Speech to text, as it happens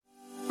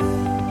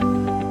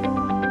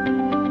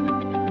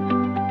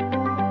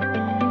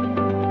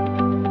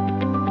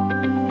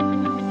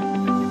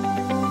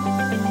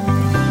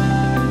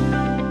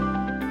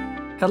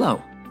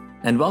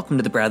and welcome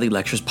to the Bradley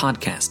Lectures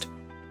podcast.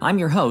 I'm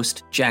your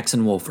host,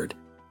 Jackson Wolford.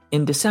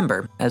 In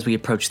December, as we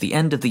approach the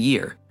end of the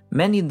year,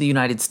 many in the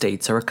United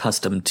States are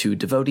accustomed to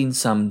devoting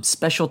some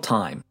special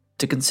time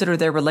to consider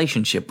their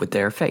relationship with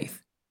their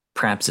faith.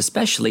 Perhaps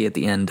especially at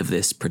the end of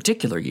this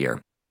particular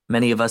year,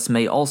 many of us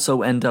may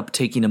also end up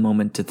taking a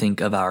moment to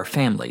think of our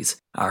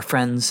families, our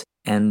friends,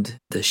 and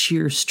the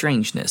sheer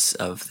strangeness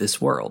of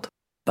this world.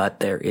 But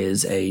there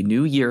is a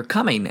new year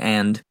coming,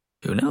 and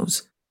who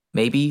knows,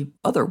 maybe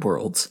other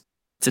worlds.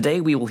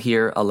 Today we will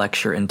hear a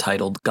lecture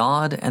entitled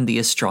God and the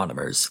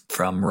Astronomers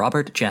from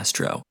Robert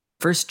Jastrow,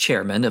 first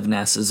chairman of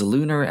NASA's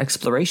Lunar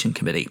Exploration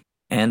Committee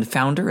and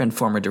founder and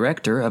former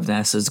director of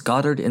NASA's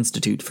Goddard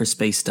Institute for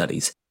Space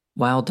Studies.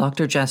 While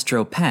Dr.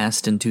 Jastrow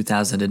passed in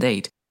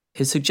 2008,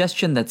 his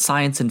suggestion that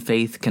science and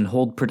faith can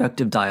hold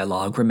productive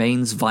dialogue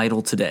remains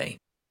vital today.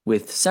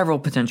 With several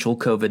potential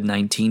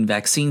COVID-19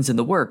 vaccines in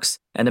the works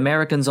and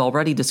Americans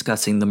already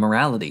discussing the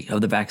morality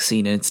of the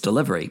vaccine and its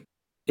delivery,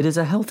 it is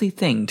a healthy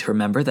thing to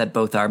remember that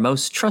both our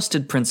most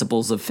trusted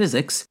principles of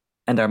physics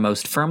and our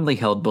most firmly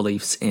held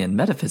beliefs in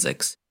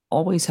metaphysics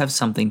always have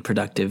something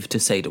productive to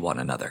say to one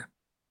another.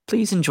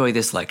 Please enjoy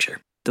this lecture,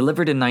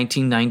 delivered in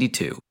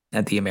 1992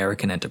 at the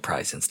American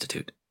Enterprise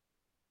Institute.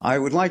 I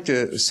would like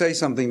to say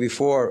something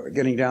before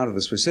getting down to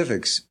the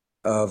specifics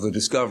of the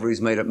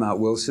discoveries made at Mount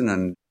Wilson,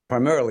 and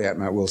primarily at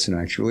Mount Wilson,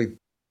 actually.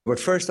 But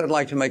first, I'd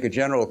like to make a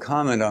general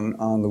comment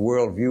on the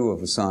worldview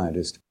of the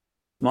scientist.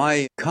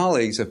 My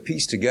colleagues have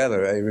pieced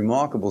together a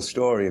remarkable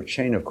story of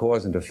chain of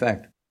cause and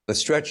effect that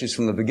stretches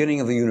from the beginning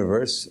of the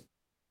universe,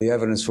 the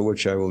evidence for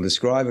which I will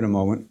describe in a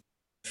moment,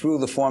 through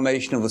the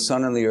formation of the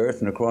sun and the earth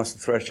and across the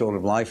threshold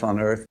of life on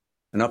earth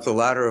and up the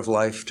ladder of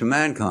life to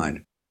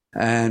mankind.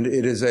 And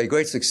it is a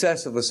great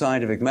success of the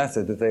scientific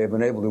method that they have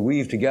been able to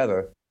weave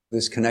together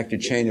this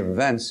connected chain of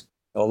events,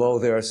 although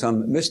there are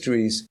some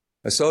mysteries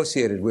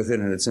associated with it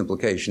and its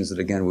implications that,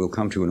 again, we'll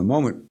come to in a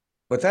moment.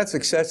 But that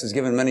success has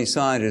given many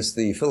scientists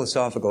the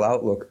philosophical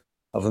outlook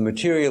of the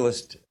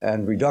materialist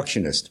and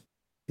reductionist.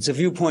 It's a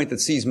viewpoint that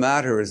sees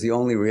matter as the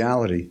only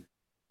reality,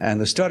 and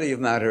the study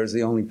of matter as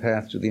the only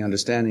path to the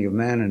understanding of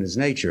man and his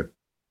nature.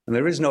 And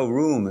there is no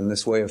room in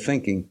this way of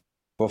thinking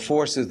for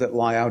forces that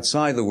lie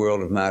outside the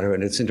world of matter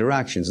and its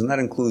interactions, and that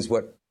includes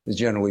what is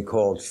generally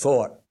called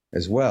thought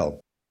as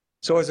well.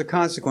 So as a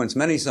consequence,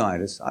 many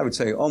scientists, I would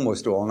say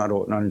almost all,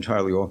 not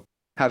entirely all,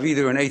 have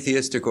either an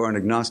atheistic or an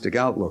agnostic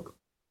outlook.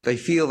 They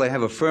feel they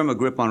have a firmer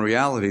grip on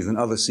reality than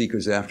other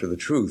seekers after the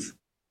truth.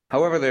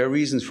 However, there are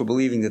reasons for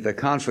believing that their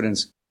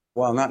confidence,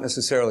 while not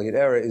necessarily in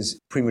error, is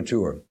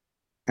premature.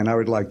 And I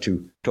would like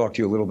to talk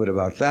to you a little bit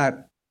about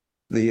that.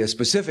 The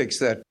specifics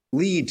that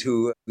lead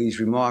to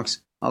these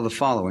remarks are the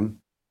following.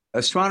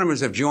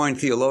 Astronomers have joined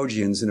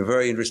theologians in a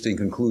very interesting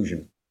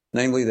conclusion.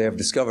 Namely, they have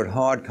discovered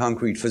hard,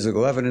 concrete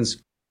physical evidence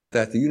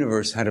that the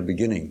universe had a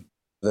beginning,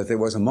 that there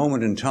was a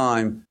moment in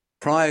time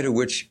prior to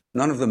which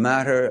none of the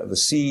matter, the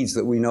seeds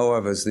that we know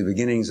of as the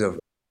beginnings of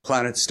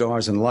planets,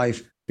 stars, and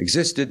life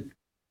existed,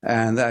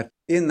 and that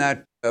in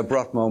that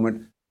abrupt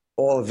moment,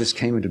 all of this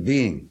came into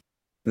being.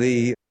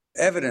 The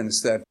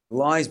evidence that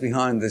lies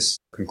behind this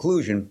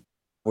conclusion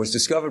was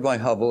discovered by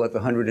Hubble at the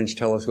 100-inch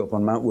telescope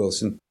on Mount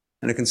Wilson,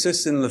 and it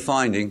consists in the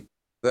finding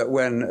that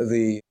when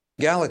the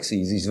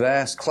galaxies, these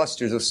vast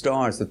clusters of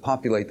stars that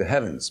populate the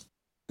heavens,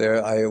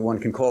 one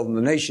can call them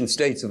the nation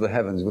states of the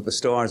heavens with the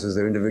stars as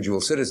their individual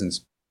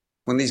citizens.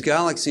 When these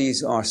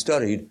galaxies are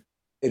studied,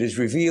 it is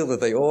revealed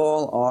that they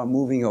all are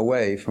moving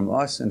away from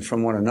us and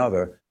from one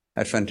another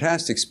at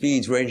fantastic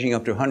speeds ranging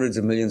up to hundreds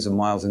of millions of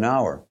miles an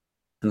hour.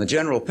 And the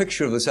general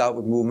picture of this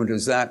outward movement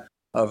is that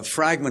of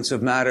fragments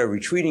of matter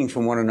retreating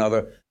from one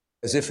another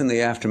as if in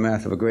the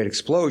aftermath of a great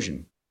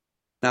explosion.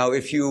 Now,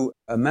 if you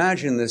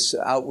imagine this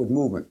outward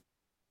movement,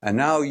 and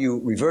now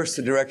you reverse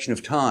the direction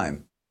of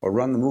time, or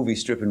run the movie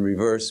strip in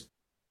reverse,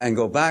 and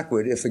go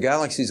backward, if the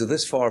galaxies are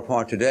this far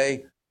apart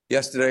today,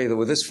 yesterday they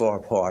were this far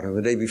apart, and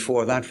the day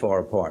before that far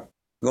apart.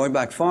 Going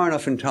back far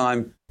enough in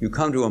time, you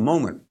come to a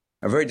moment,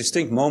 a very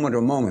distinct moment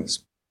or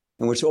moments,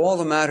 in which all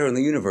the matter in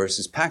the universe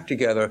is packed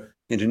together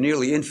into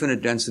nearly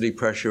infinite density,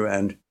 pressure,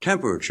 and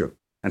temperature.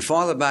 And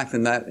farther back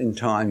than that in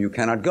time you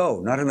cannot go,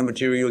 not in the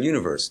material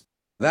universe.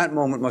 That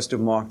moment must have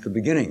marked the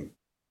beginning.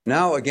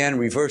 Now again,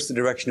 reverse the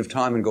direction of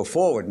time and go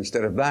forward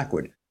instead of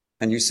backward.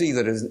 And you see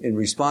that in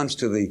response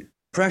to the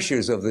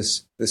pressures of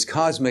this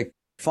cosmic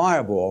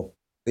fireball,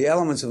 the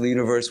elements of the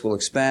universe will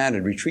expand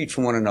and retreat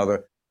from one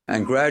another,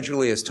 and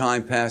gradually as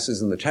time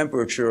passes and the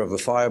temperature of the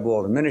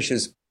fireball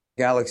diminishes,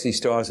 galaxies,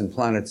 stars, and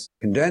planets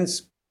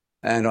condense,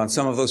 and on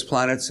some of those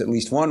planets, at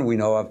least one we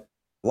know of,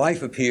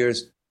 life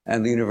appears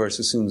and the universe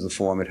assumes the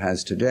form it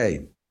has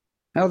today.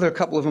 Now there are a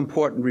couple of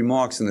important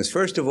remarks in this.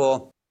 First of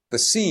all, the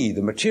seed,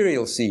 the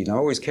material seed, and I'm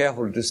always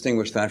careful to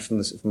distinguish that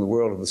from the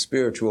world of the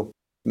spiritual.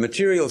 The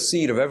material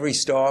seed of every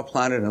star,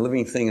 planet, and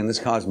living thing in this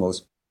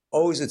cosmos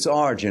owes its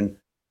origin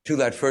to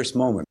that first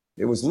moment.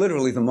 It was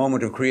literally the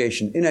moment of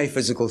creation in a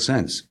physical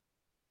sense.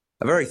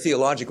 A very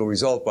theological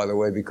result, by the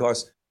way,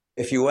 because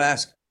if you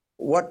ask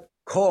what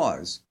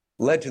cause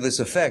led to this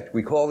effect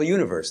we call the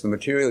universe, the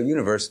material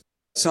universe,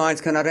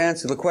 science cannot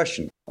answer the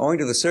question, owing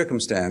to the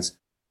circumstance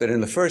that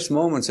in the first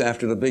moments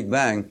after the Big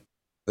Bang,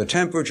 the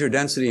temperature,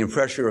 density, and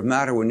pressure of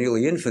matter were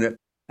nearly infinite,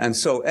 and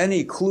so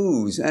any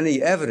clues,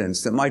 any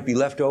evidence that might be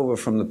left over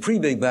from the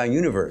pre-Big Bang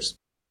universe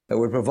that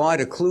would provide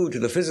a clue to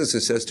the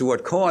physicists as to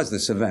what caused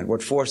this event,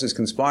 what forces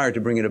conspired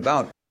to bring it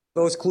about,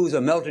 those clues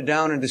are melted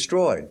down and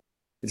destroyed.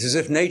 It's as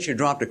if nature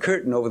dropped a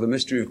curtain over the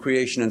mystery of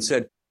creation and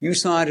said, you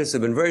scientists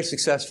have been very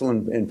successful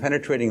in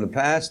penetrating the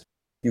past.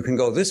 You can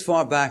go this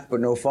far back, but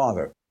no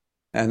farther.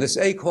 And this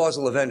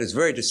acausal event is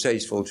very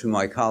distasteful to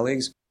my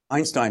colleagues.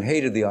 Einstein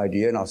hated the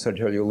idea, and I'll tell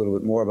you a little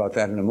bit more about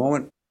that in a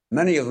moment.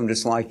 Many of them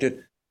disliked it.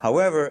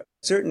 However,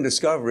 certain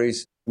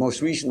discoveries,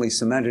 most recently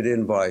cemented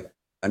in by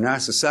a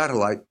NASA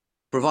satellite,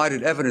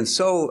 provided evidence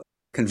so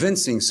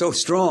convincing, so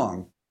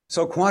strong,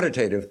 so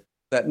quantitative,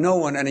 that no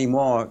one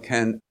anymore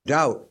can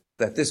doubt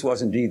that this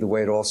was indeed the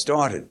way it all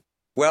started.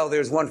 Well,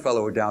 there's one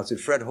fellow who doubts it,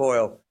 Fred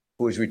Hoyle,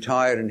 who is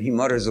retired, and he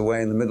mutters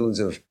away in the Midlands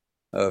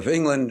of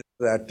England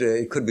that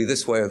it could be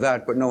this way or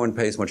that, but no one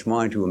pays much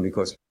mind to him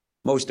because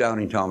most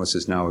doubting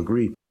Thomases now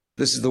agree.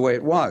 This is the way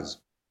it was.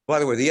 By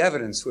the way, the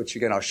evidence, which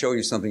again I'll show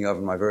you something of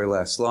in my very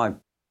last slide,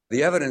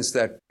 the evidence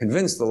that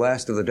convinced the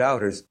last of the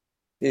doubters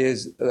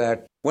is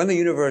that when the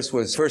universe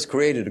was first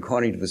created,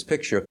 according to this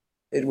picture,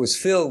 it was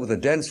filled with the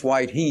dense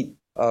white heat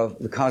of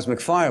the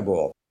cosmic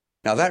fireball.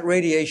 Now, that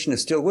radiation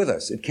is still with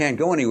us. It can't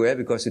go anywhere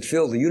because it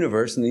filled the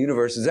universe, and the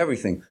universe is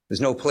everything. There's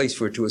no place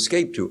for it to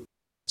escape to.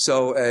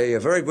 So a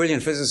very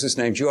brilliant physicist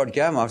named George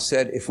Gamow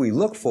said, if we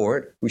look for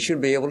it, we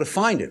should be able to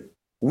find it,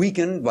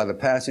 weakened by the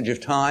passage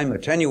of time,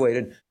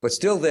 attenuated, but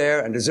still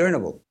there and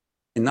discernible.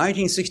 In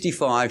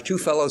 1965, two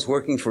fellows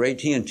working for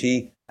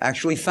AT&T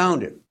actually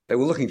found it. They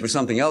were looking for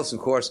something else, of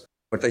course,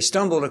 but they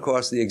stumbled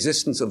across the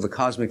existence of the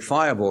cosmic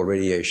fireball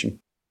radiation.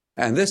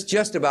 And this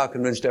just about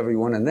convinced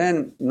everyone. And then,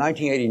 in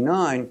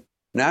 1989,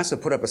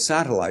 NASA put up a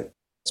satellite,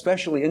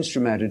 specially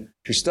instrumented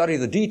to study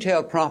the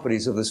detailed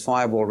properties of this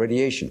fireball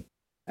radiation.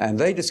 And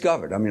they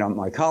discovered,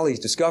 my colleagues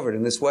discovered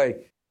in this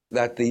way,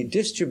 that the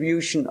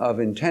distribution of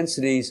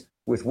intensities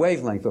with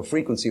wavelength or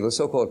frequency, the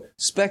so-called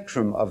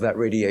spectrum of that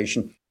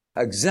radiation,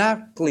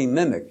 exactly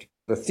mimicked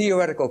the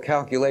theoretical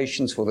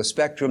calculations for the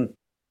spectrum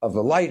of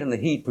the light and the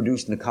heat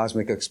produced in a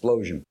cosmic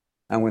explosion.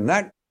 And when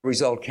that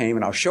result came,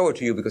 and I'll show it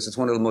to you because it's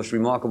one of the most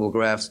remarkable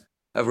graphs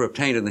ever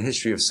obtained in the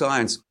history of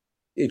science,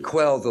 it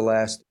quelled the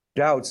last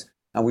doubts.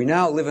 And we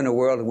now live in a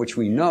world in which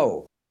we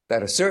know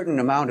that a certain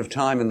amount of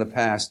time in the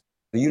past,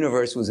 the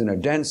universe was in a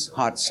dense,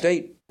 hot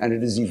state, and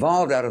it has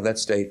evolved out of that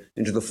state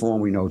into the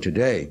form we know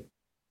today.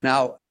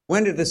 Now,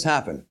 when did this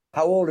happen?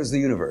 How old is the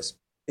universe?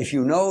 If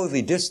you know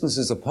the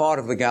distances apart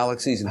of the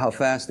galaxies and how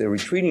fast they're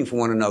retreating from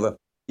one another,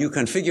 you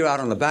can figure out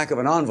on the back of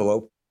an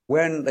envelope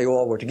when they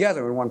all were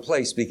together in one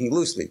place, speaking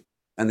loosely.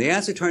 And the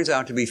answer turns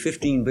out to be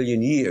 15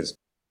 billion years.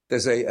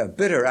 There's a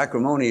bitter,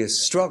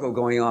 acrimonious struggle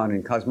going on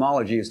in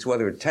cosmology as to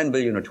whether it's 10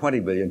 billion or 20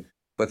 billion.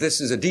 But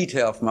this is a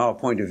detail from our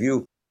point of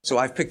view. So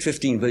I've picked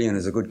 15 billion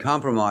as a good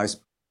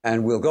compromise,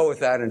 and we'll go with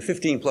that. And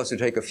 15 plus will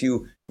take a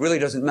few. Really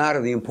doesn't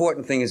matter. The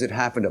important thing is it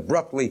happened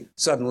abruptly,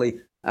 suddenly,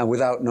 and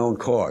without known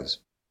cause.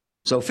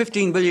 So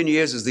 15 billion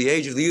years is the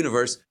age of the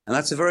universe, and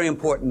that's a very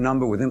important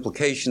number with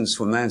implications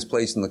for man's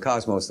place in the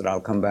cosmos that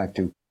I'll come back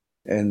to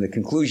in the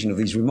conclusion of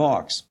these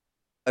remarks.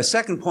 A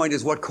second point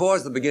is what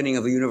caused the beginning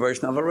of the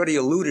universe. Now, I've already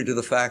alluded to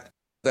the fact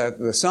that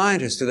the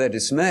scientists, to their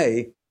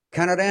dismay,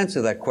 cannot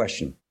answer that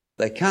question.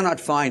 They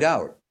cannot find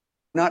out,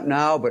 not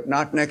now, but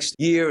not next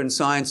year in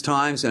science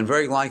times, and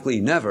very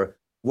likely never,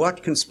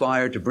 what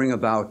conspired to bring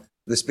about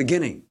this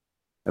beginning.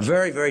 A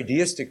very, very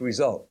deistic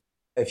result.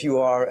 If you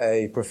are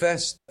a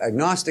professed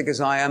agnostic,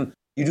 as I am,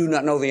 you do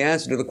not know the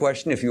answer to the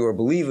question. If you are a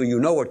believer, you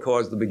know what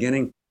caused the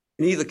beginning.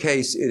 In either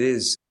case, it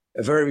is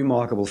a very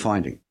remarkable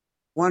finding.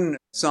 One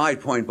side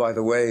point, by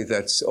the way,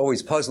 that's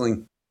always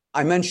puzzling.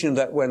 I mentioned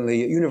that when the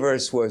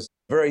universe was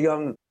very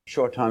young,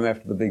 short time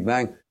after the Big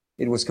Bang,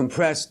 it was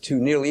compressed to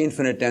nearly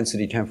infinite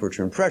density,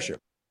 temperature, and pressure.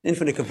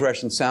 Infinite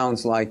compression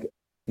sounds like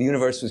the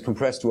universe was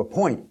compressed to a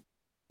point.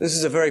 This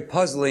is a very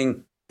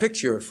puzzling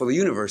picture for the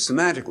universe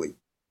semantically,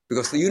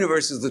 because the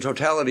universe is the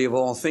totality of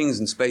all things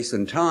in space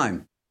and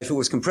time. If it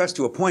was compressed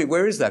to a point,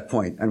 where is that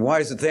point? And why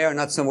is it there and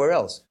not somewhere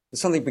else?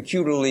 There's something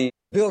peculiarly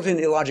built-in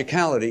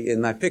illogicality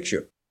in that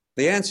picture.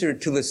 The answer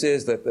to this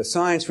is that the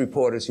science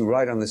reporters who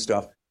write on this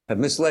stuff have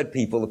misled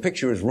people. The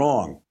picture is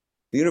wrong.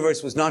 The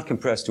universe was not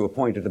compressed to a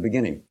point at the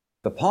beginning.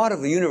 The part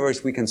of the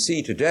universe we can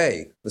see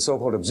today, the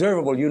so-called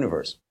observable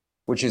universe,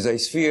 which is a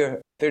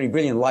sphere 30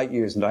 billion light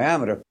years in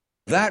diameter,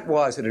 that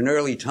was at an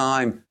early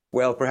time,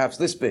 well, perhaps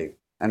this big,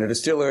 and at a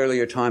still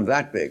earlier time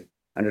that big,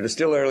 and at a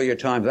still earlier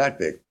time that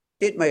big.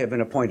 It may have been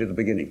a point at the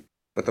beginning.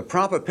 But the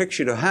proper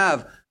picture to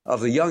have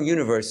of the young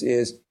universe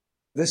is,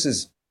 this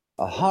is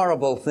a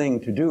horrible thing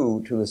to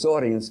do to this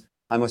audience.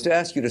 I must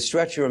ask you to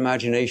stretch your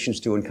imaginations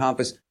to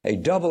encompass a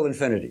double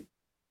infinity.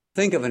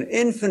 Think of an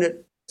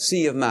infinite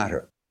sea of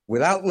matter,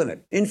 without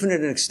limit,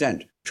 infinite in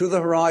extent, to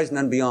the horizon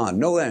and beyond,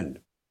 no end.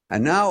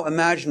 And now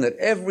imagine that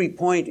every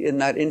point in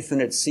that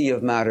infinite sea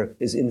of matter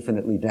is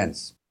infinitely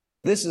dense.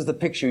 This is the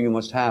picture you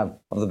must have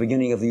of the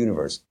beginning of the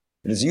universe.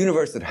 It is a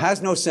universe that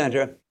has no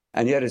center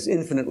and yet is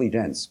infinitely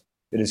dense.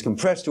 It is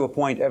compressed to a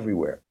point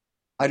everywhere.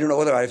 I don't know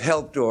whether I've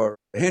helped or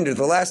hindered.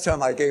 The last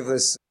time I gave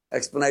this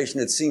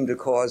explanation, it seemed to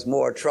cause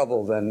more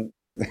trouble than,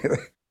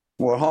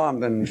 more harm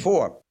than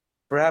before.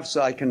 Perhaps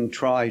I can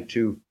try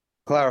to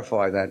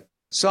clarify that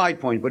side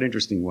point, but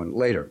interesting one,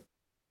 later.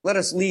 Let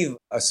us leave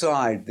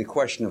aside the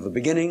question of the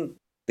beginning,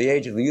 the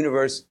age of the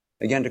universe,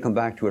 again to come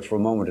back to it for a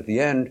moment at the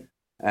end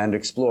and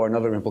explore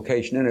another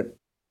implication in it.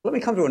 Let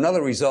me come to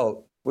another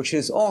result, which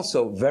is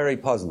also very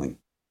puzzling.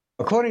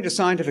 According to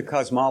scientific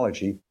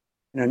cosmology,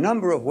 in a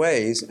number of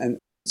ways, and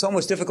it's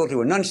almost difficult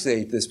to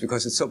enunciate this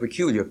because it's so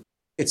peculiar,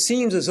 it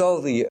seems as though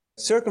the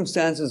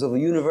circumstances of the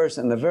universe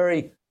and the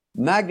very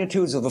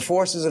magnitudes of the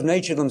forces of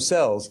nature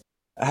themselves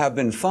have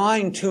been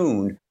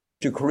fine-tuned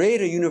to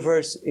create a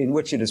universe in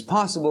which it is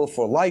possible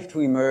for life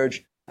to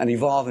emerge and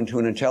evolve into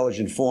an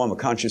intelligent form, a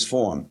conscious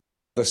form.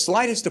 The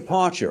slightest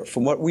departure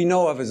from what we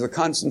know of as the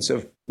constants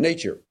of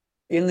nature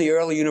in the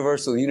early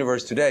universe or the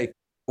universe today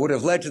would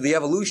have led to the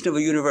evolution of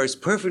a universe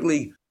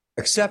perfectly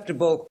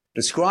acceptable,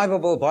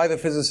 describable by the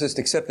physicist,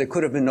 except there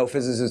could have been no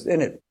physicist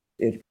in it.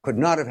 It could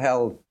not have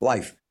held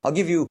life. I'll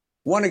give you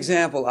one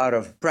example out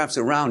of perhaps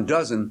a round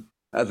dozen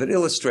that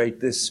illustrate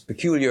this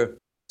peculiar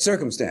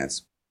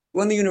circumstance.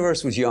 When the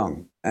universe was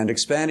young and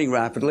expanding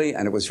rapidly,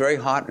 and it was very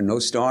hot, and no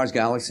stars,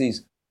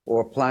 galaxies,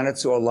 or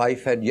planets or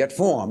life had yet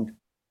formed,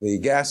 the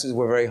gases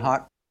were very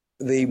hot,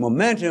 the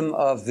momentum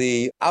of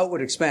the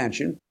outward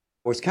expansion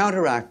was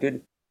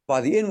counteracted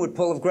by the inward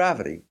pull of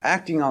gravity,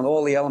 acting on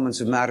all the elements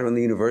of matter in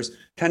the universe,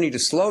 tending to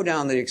slow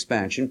down the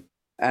expansion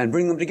and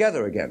bring them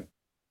together again.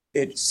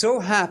 It so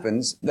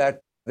happens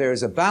that there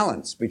is a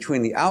balance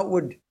between the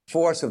outward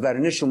force of that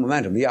initial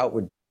momentum, the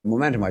outward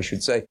momentum, I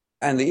should say,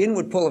 and the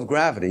inward pull of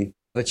gravity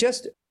that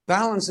just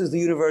balances the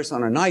universe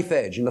on a knife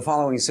edge in the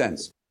following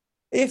sense.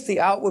 If the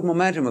outward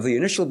momentum of the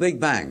initial Big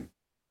Bang,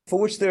 for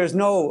which there is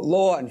no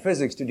law in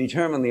physics to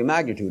determine the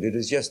magnitude, it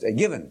is just a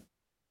given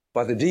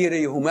by the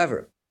deity or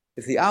whomever,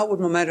 if the outward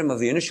momentum of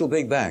the initial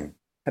Big Bang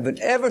had been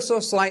ever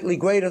so slightly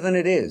greater than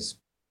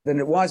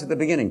it was at the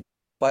beginning,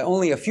 by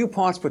only a few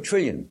parts per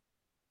trillion,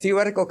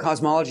 theoretical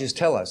cosmologists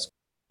tell us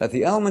that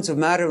the elements of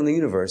matter in the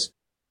universe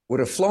would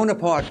have flown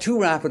apart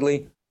too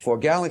rapidly for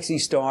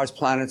galaxies, stars,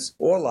 planets,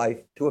 or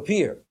life to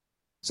appear.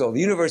 So the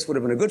universe would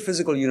have been a good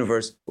physical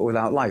universe, but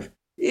without life.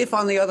 If,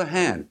 on the other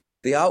hand,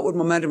 the outward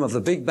momentum of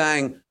the Big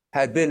Bang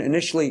had been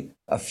initially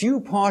a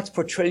few parts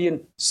per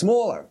trillion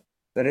smaller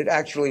than it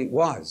actually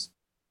was,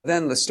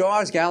 then the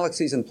stars,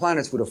 galaxies, and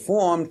planets would have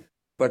formed,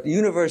 but the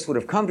universe would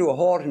have come to a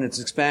halt in its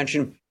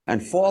expansion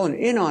and fallen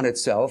in on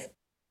itself,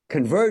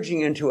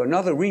 converging into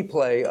another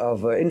replay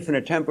of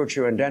infinite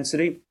temperature and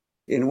density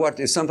in what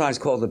is sometimes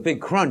called the Big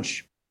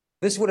Crunch.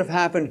 This would have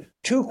happened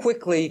too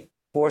quickly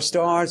for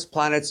stars,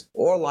 planets,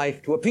 or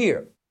life to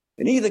appear.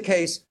 In either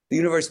case, the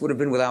universe would have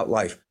been without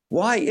life.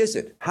 Why is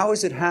it? How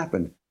has it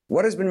happened?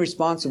 What has been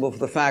responsible for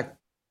the fact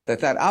that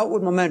that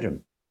outward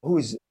momentum,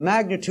 whose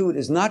magnitude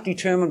is not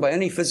determined by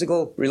any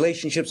physical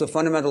relationships or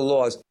fundamental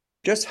laws,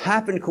 just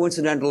happened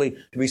coincidentally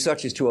to be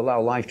such as to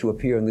allow life to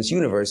appear in this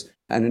universe,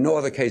 and in no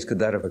other case could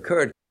that have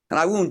occurred? And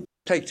I won't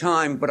take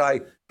time, but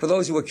for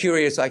those who are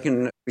curious, I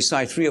can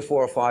recite 3 or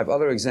 4 or 5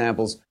 other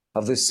examples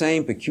of this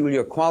same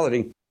peculiar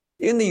quality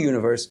in the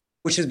universe,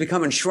 which has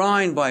become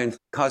enshrined by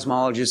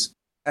cosmologists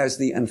as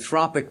the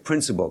anthropic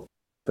principle.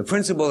 The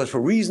principle that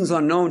for reasons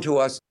unknown to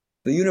us,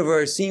 the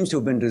universe seems to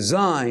have been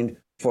designed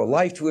for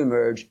life to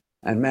emerge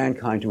and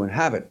mankind to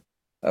inhabit.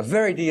 A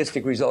very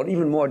deistic result,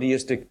 even more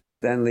deistic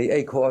than the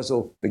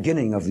acausal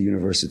beginning of the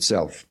universe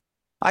itself.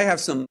 I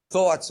have some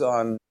thoughts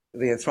on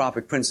the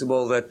anthropic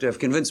principle that have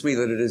convinced me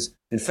that it is,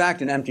 in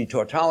fact, an empty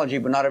tautology,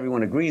 but not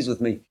everyone agrees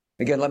with me.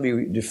 Again, let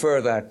me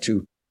defer that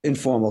to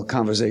informal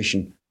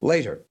conversation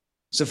later.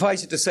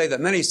 Suffice it to say that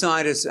many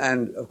scientists,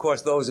 and of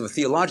course those of a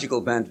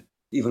theological bent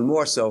even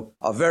more so,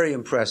 are very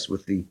impressed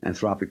with the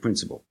anthropic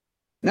principle.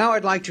 Now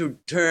I'd like to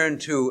turn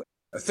to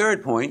a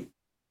third point,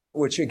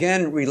 which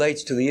again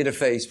relates to the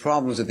interface,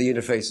 problems at the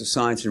interface of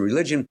science and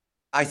religion.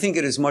 I think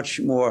it is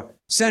much more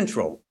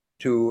central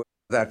to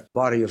that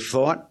body of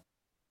thought,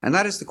 and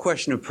that is the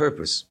question of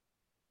purpose.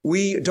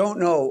 We don't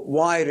know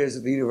why it is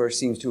that the universe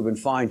seems to have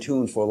been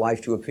fine-tuned for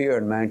life to appear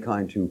and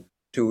mankind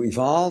to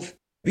evolve.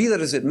 Be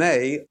that as it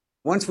may,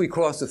 once we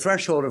cross the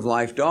threshold of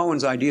life,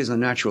 Darwin's ideas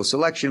on natural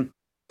selection,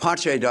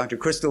 Pache, Dr.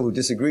 Crystal, who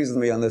disagrees with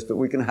me on this, but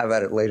we can have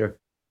at it later,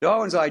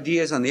 Darwin's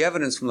ideas on the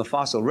evidence from the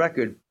fossil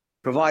record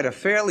provide a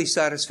fairly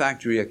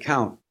satisfactory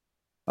account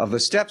of the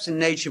steps in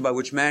nature by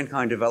which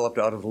mankind developed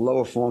out of the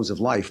lower forms of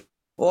life.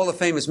 All the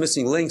famous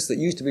missing links that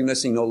used to be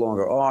missing no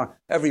longer are.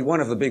 Every one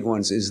of the big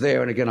ones is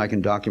there, and again, I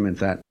can document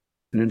that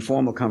in an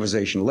informal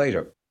conversation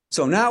later.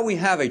 So now we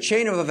have a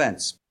chain of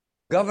events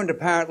governed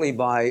apparently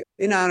by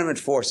inanimate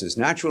forces,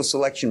 natural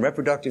selection,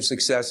 reproductive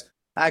success,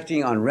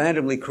 acting on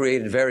randomly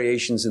created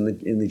variations in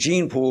the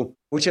gene pool,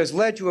 which has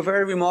led to a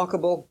very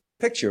remarkable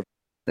picture,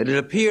 that it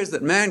appears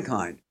that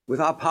mankind,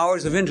 with our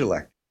powers of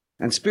intellect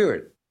and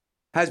spirit,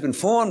 has been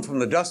formed from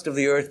the dust of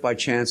the earth by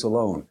chance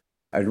alone.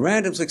 A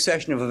random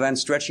succession of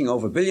events stretching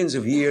over billions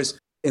of years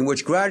in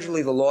which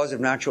gradually the laws of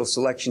natural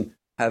selection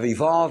have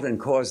evolved and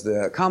caused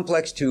the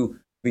complex to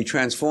be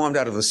transformed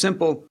out of the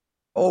simple,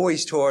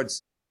 always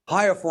towards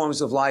higher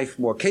forms of life,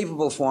 more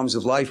capable forms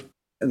of life.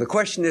 And the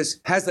question is,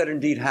 has that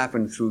indeed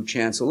happened through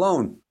chance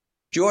alone?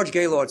 George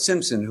Gaylord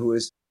Simpson, who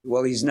is,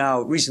 well, he's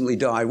now recently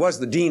died, was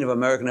the dean of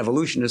American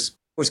evolutionists,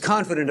 was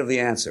confident of the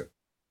answer.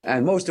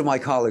 And most of my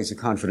colleagues are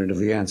confident of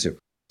the answer.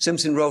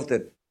 Simpson wrote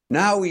that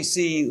now we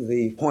see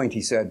the point,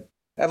 he said,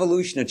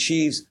 evolution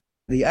achieves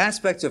the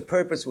aspects of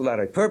purpose without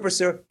a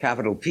purposer,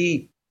 capital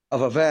P,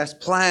 of a vast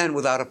plan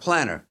without a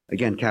planner,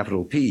 again,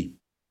 capital P.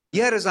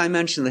 Yet, as I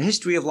mentioned, the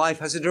history of life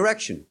has a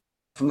direction,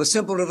 from the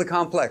simple to the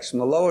complex, from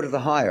the lower to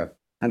the higher,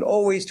 and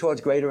always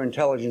towards greater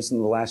intelligence in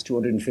the last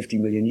 250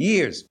 million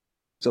years.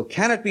 So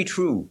can it be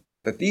true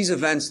that these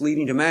events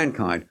leading to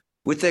mankind,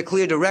 with their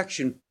clear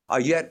direction, are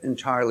yet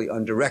entirely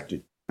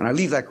undirected? And I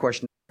leave that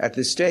question at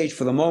this stage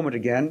for the moment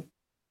again.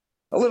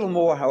 A little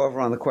more, however,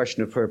 on the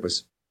question of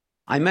purpose.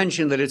 I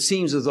mentioned that it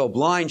seems as though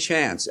blind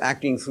chance,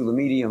 acting through the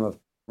medium of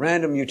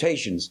random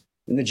mutations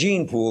in the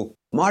gene pool,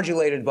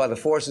 modulated by the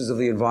forces of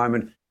the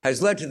environment,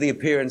 has led to the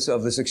appearance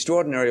of this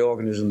extraordinary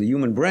organism, the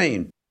human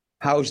brain,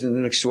 housed in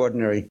an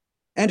extraordinary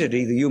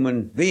entity, the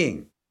human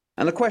being.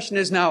 And the question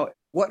is now,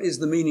 what is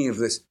the meaning of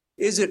this?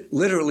 Is it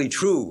literally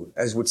true,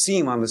 as would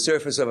seem on the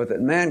surface of it,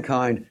 that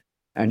mankind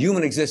and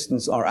human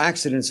existence are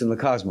accidents in the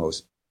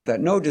cosmos, that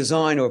no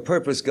design or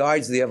purpose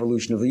guides the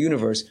evolution of the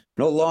universe,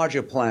 no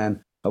larger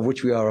plan of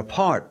which we are a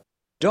part?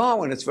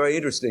 Darwin, it's very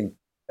interesting,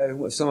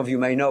 some of you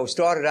may know,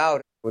 started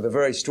out with a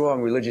very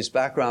strong religious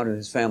background in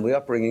his family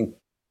upbringing,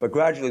 but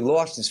gradually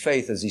lost his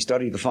faith as he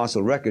studied the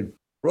fossil record,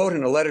 wrote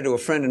in a letter to a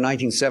friend in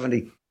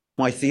 1970,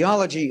 "My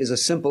theology is a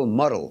simple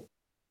muddle.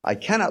 I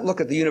cannot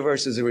look at the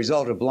universe as a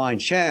result of blind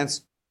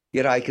chance,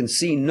 yet I can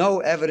see no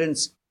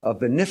evidence of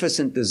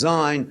beneficent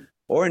design,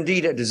 or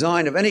indeed a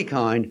design of any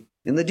kind,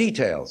 in the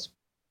details."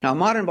 Now,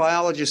 modern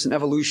biologists and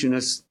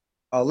evolutionists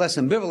are less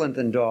ambivalent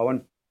than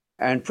Darwin,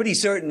 and pretty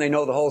certain they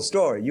know the whole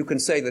story. You can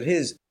say that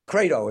his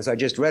credo, as I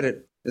just read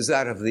it, is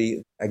that of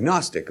the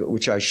agnostic,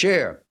 which I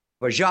share.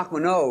 But Jacques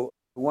Monod,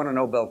 who won a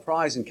Nobel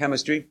Prize in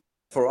chemistry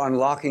for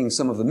unlocking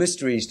some of the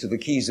mysteries to the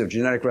keys of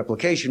genetic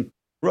replication,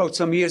 wrote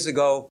some years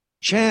ago,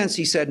 "Chance,"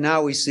 he said,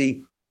 "now we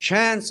see,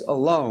 chance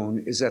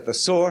alone is at the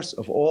source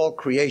of all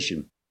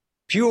creation.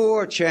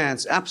 Pure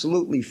chance,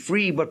 absolutely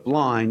free but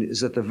blind,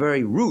 is at the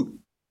very root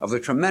of the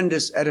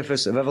tremendous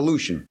edifice of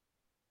evolution.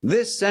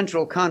 This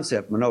central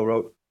concept," Monod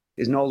wrote,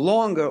 "is no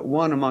longer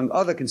one among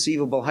other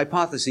conceivable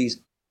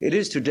hypotheses. It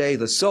is today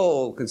the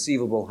sole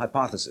conceivable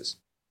hypothesis."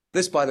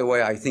 This, by the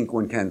way, I think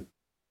one can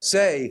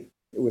say,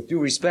 with due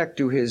respect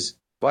to his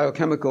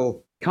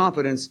biochemical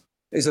competence,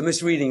 is a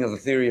misreading of the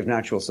theory of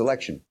natural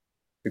selection.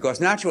 Because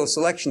natural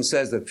selection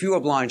says that pure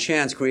blind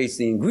chance creates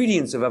the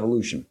ingredients of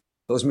evolution,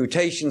 those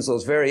mutations,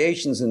 those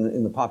variations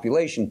in the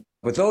population.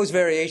 But those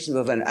variations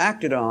are then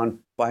acted on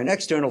by an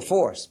external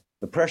force,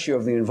 the pressure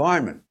of the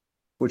environment,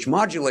 which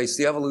modulates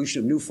the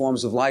evolution of new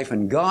forms of life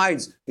and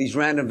guides these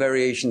random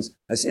variations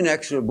as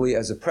inexorably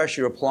as a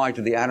pressure applied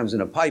to the atoms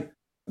in a pipe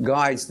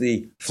guides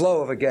the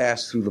flow of a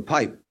gas through the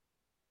pipe.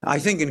 I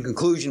think in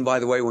conclusion, by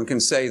the way, one can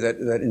say that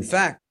in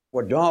fact,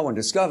 what Darwin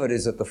discovered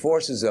is that the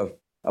forces of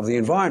the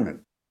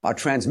environment are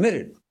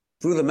transmitted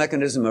through the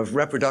mechanism of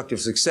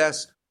reproductive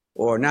success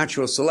or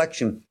natural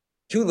selection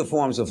to the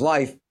forms of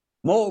life,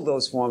 mold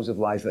those forms of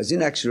life as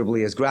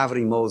inexorably as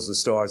gravity molds the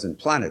stars and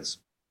planets.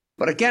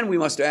 But again, we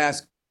must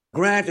ask,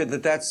 granted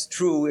that that's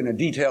true in a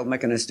detailed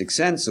mechanistic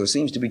sense, or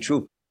seems to be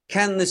true,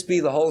 can this be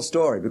the whole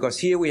story? Because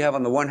here we have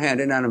on the one hand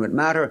inanimate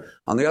matter,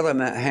 on the other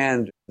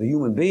hand the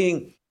human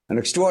being, an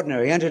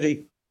extraordinary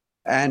entity,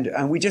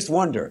 and we just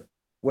wonder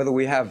whether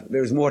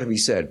there's more to be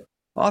said.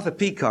 Arthur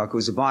Peacock,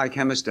 who's a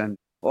biochemist and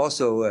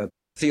also a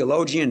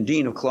theologian,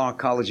 dean of Clark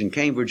College in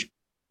Cambridge,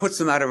 puts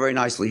the matter very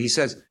nicely. He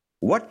says,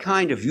 "What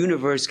kind of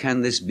universe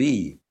can this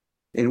be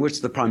in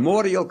which the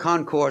primordial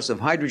concourse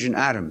of hydrogen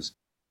atoms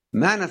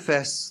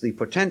manifests the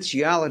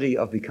potentiality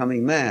of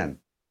becoming man?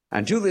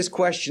 And to this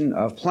question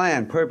of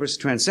plan, purpose,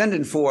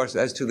 transcendent force,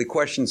 as to the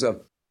questions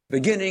of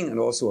beginning and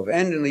also of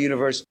end in the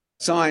universe,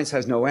 science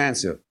has no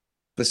answer."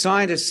 The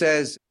scientist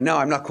says, now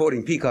I'm not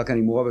quoting Peacock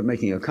anymore, but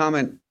making a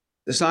comment.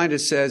 The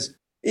scientist says,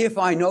 if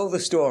I know the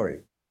story,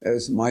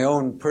 as my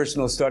own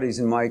personal studies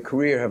in my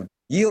career have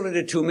yielded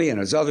it to me,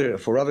 and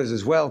for others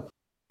as well,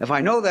 if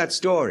I know that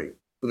story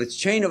with its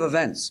chain of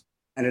events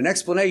and an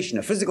explanation,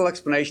 a physical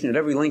explanation at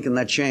every link in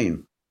that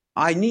chain,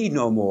 I need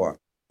no more.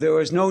 There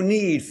is no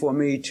need for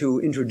me to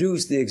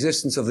introduce the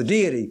existence of the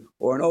deity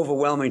or an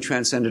overwhelming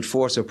transcendent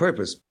force or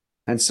purpose.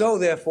 And so,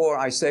 therefore,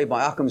 I say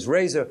by Occam's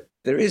razor,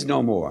 there is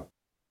no more.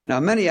 Now,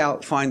 many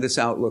find this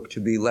outlook to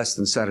be less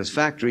than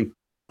satisfactory.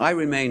 I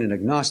remain an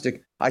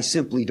agnostic. I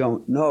simply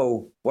don't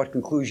know what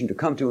conclusion to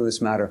come to in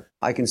this matter.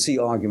 I can see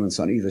arguments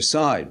on either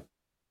side.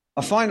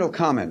 A final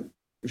comment,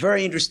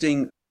 very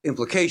interesting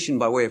implication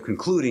by way of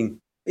concluding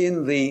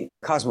in the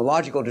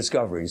cosmological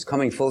discoveries,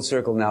 coming full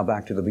circle now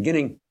back to the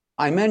beginning.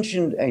 I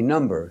mentioned a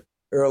number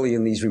early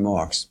in these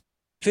remarks,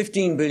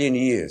 15 billion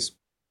years.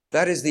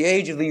 That is the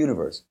age of the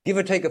universe. Give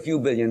or take a few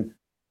billion,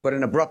 but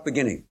an abrupt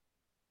beginning.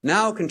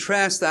 Now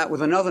contrast that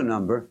with another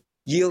number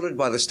yielded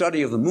by the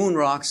study of the moon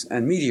rocks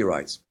and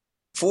meteorites.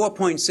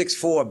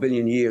 4.64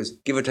 billion years,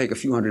 give or take a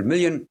few hundred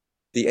million,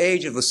 the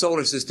age of the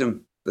solar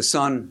system, the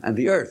sun, and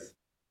the earth.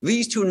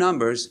 These two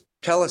numbers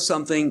tell us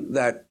something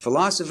that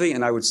philosophy,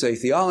 and I would say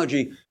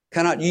theology,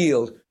 cannot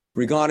yield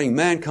regarding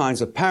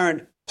mankind's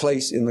apparent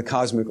place in the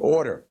cosmic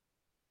order.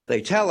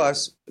 They tell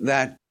us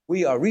that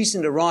we are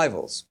recent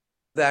arrivals,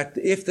 that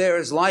if there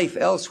is life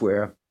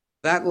elsewhere,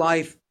 that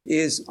life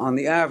is, on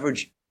the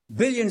average,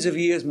 billions of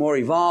years more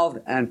evolved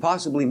and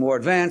possibly more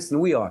advanced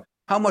than we are.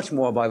 How much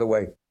more, by the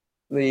way?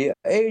 The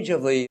age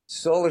of the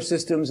solar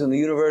systems in the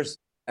universe,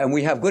 and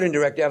we have good and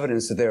direct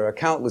evidence that there are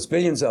countless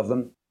billions of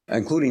them,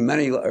 including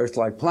many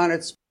Earth-like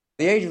planets.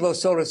 The age of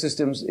those solar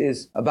systems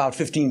is about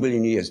 15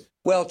 billion years.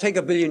 Well, take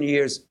a billion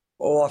years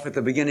off at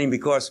the beginning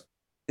because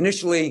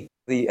initially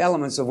the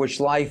elements of which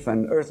life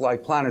and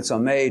Earth-like planets are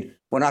made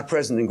were not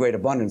present in great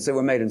abundance. They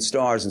were made in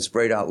stars and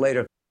sprayed out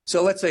later.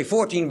 So let's say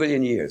 14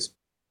 billion years.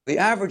 The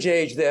average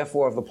age,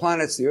 therefore, of the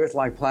planets, the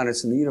Earth-like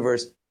planets in the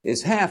universe,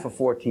 is half of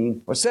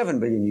 14, or 7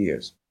 billion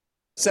years.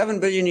 7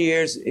 billion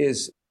years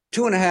is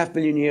 2.5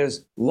 billion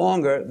years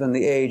longer than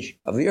the age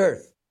of the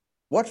Earth.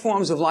 What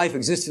forms of life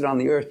existed on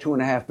the Earth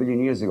 2.5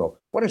 billion years ago?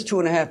 What does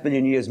 2.5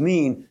 billion years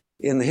mean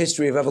in the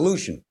history of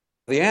evolution?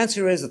 The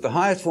answer is that the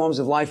highest forms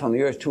of life on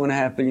the Earth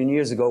 2.5 billion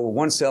years ago were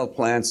one-celled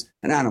plants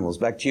and animals,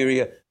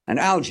 bacteria and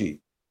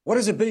algae. What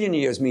does a billion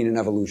years mean in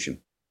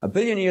evolution? A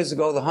billion years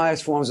ago, the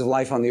highest forms of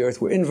life on the Earth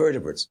were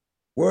invertebrates,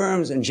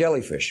 worms and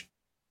jellyfish.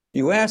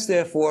 You ask,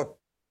 therefore,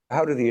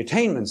 how do the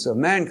attainments of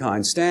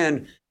mankind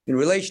stand in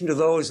relation to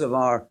those of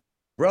our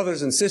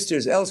brothers and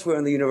sisters elsewhere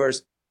in the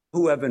universe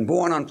who have been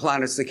born on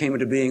planets that came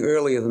into being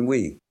earlier than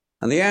we?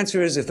 And the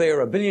answer is if they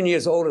are a billion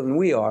years older than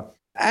we are,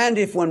 and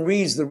if one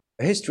reads the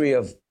history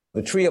of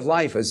the tree of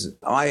life, as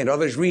I and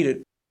others read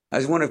it,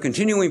 as one of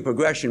continuing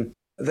progression,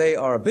 they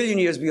are a billion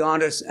years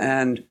beyond us,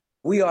 and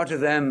we are to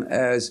them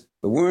as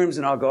the worms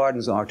in our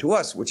gardens are to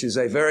us, which is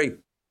a very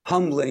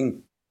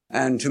humbling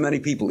and to many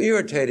people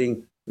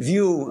irritating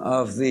view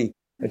of the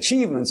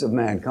achievements of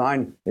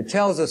mankind. It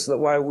tells us that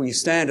while we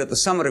stand at the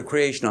summit of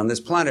creation on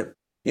this planet,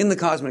 in the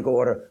cosmic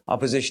order, our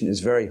position is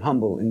very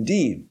humble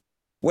indeed.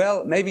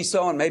 Well, maybe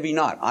so and maybe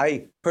not.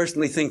 I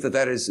personally think that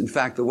that is, in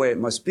fact, the way it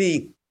must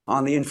be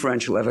on the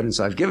inferential evidence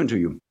I've given to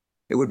you.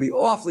 It would be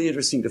awfully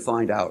interesting to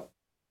find out.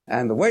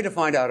 And the way to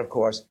find out, of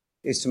course,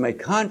 is to make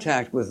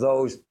contact with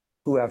those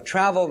who have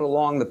traveled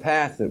along the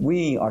path that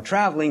we are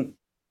traveling,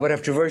 but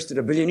have traversed it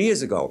a billion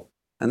years ago.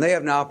 And they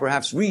have now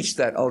perhaps reached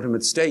that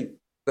ultimate state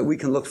that we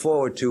can look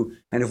forward to.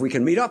 And if we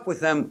can meet up with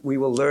them, we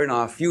will learn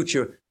our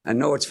future and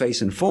know its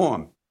face and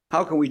form.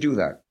 How can we do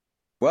that?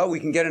 Well, we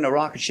can get in a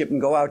rocket ship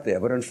and go out there.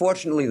 But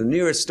unfortunately, the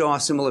nearest star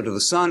similar to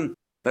the sun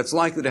that's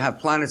likely to have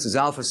planets is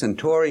Alpha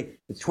Centauri.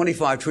 It's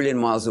 25 trillion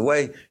miles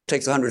away. It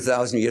takes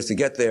 100,000 years to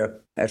get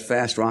there at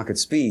fast rocket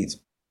speeds.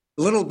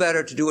 A little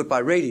better to do it by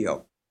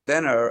radio.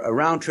 Then a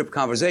round-trip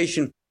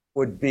conversation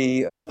would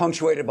be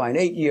punctuated by an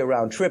 8-year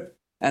round trip,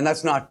 and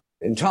that's not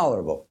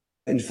intolerable.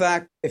 In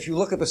fact, if you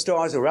look at the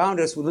stars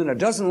around us within a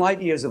dozen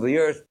light years of the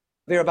Earth,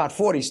 there are about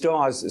 40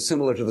 stars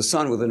similar to the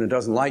sun within a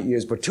dozen light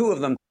years, but 2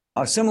 of them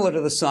are similar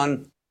to the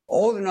sun,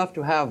 old enough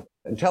to have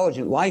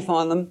intelligent life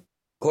on them,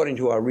 according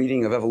to our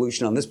reading of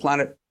evolution on this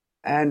planet,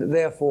 and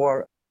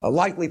therefore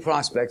likely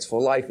prospects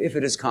for life if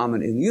it is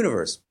common in the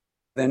universe.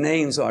 Their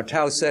names are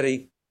Tau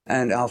Ceti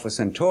and Alpha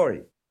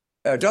Centauri.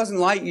 A dozen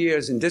light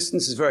years in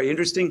distance is very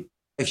interesting.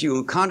 If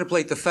you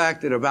contemplate the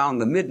fact that around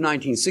the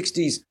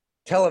mid-1960s,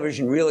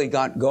 television really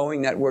got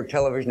going, network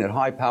television at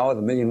high power,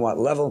 the million-watt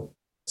level.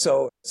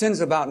 So since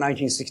about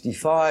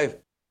 1965,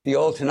 the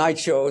old Tonight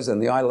shows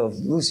and the I Love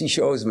Lucy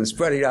shows have been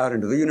spreading out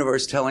into the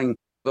universe, telling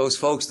those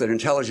folks that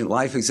intelligent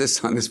life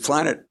exists on this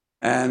planet.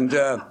 And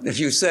if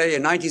you say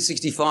in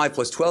 1965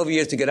 plus 12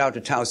 years to get out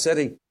to Tau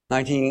Ceti,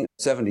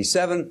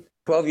 1977,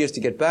 12 years to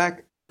get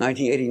back,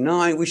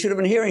 1989, we should have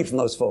been hearing from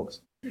those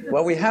folks.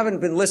 Well, we haven't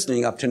been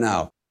listening up to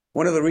now.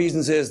 One of the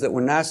reasons is that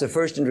when NASA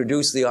first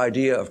introduced the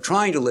idea of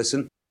trying to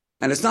listen,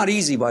 and it's not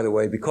easy, by the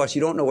way, because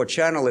you don't know what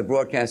channel they're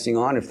broadcasting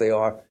on if they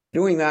are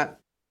doing that.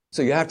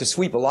 So you have to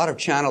sweep a lot of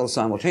channels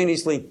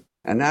simultaneously.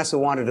 And NASA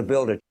wanted to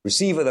build a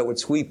receiver that would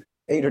sweep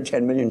 8 or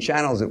 10 million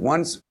channels at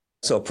once.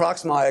 So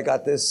Proxmire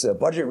got this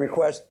budget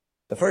request.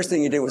 The first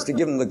thing he did was to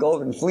give them the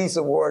Golden Fleece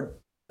Award.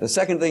 The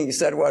second thing he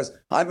said was,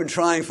 I've been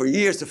trying for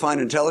years to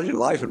find intelligent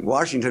life in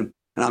Washington,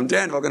 and I'm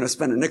damned if I'm going to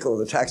spend a nickel of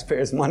the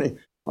taxpayers' money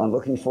on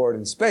looking for it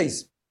in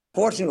space.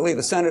 Fortunately,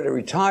 the senator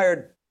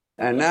retired,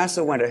 and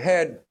NASA went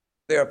ahead.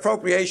 Their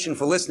appropriation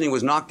for listening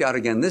was knocked out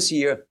again this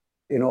year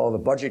in all the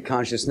budget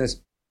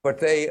consciousness, but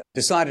they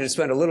decided to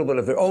spend a little bit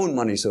of their own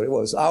money, so it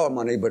was our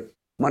money, but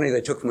money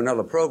they took from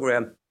another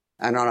program.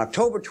 And on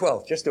October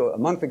 12th, just a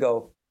month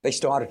ago, they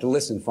started to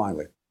listen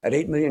finally at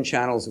 8 million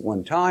channels at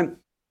one time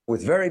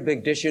with very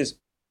big dishes.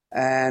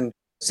 And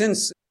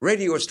since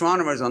radio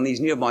astronomers on these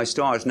nearby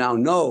stars now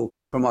know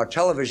from our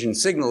television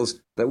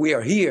signals that we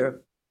are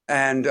here,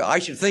 and I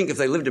should think if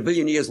they lived a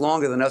billion years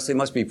longer than us, they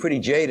must be pretty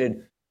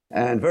jaded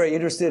and very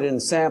interested in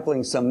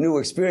sampling some new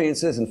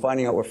experiences and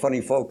finding out where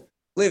funny folk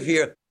live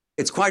here,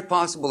 it's quite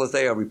possible that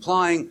they are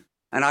replying.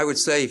 And I would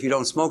say if you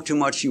don't smoke too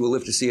much, you will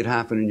live to see it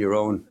happen in your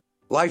own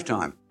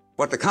lifetime.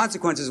 What the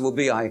consequences will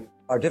be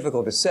are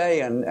difficult to say,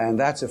 and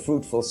that's a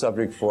fruitful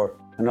subject for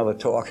another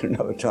talk,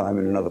 another time,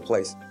 and another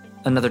place.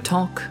 Another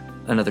talk,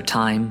 another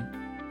time,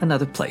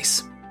 another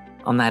place.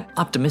 On that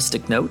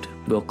optimistic note,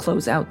 we'll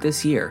close out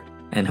this year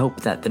and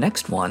hope that the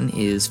next one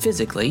is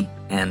physically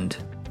and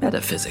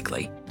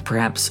metaphysically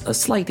perhaps a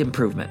slight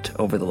improvement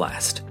over the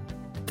last.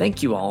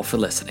 Thank you all for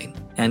listening,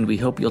 and we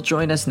hope you'll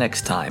join us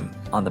next time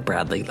on the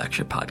Bradley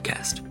Lecture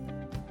Podcast.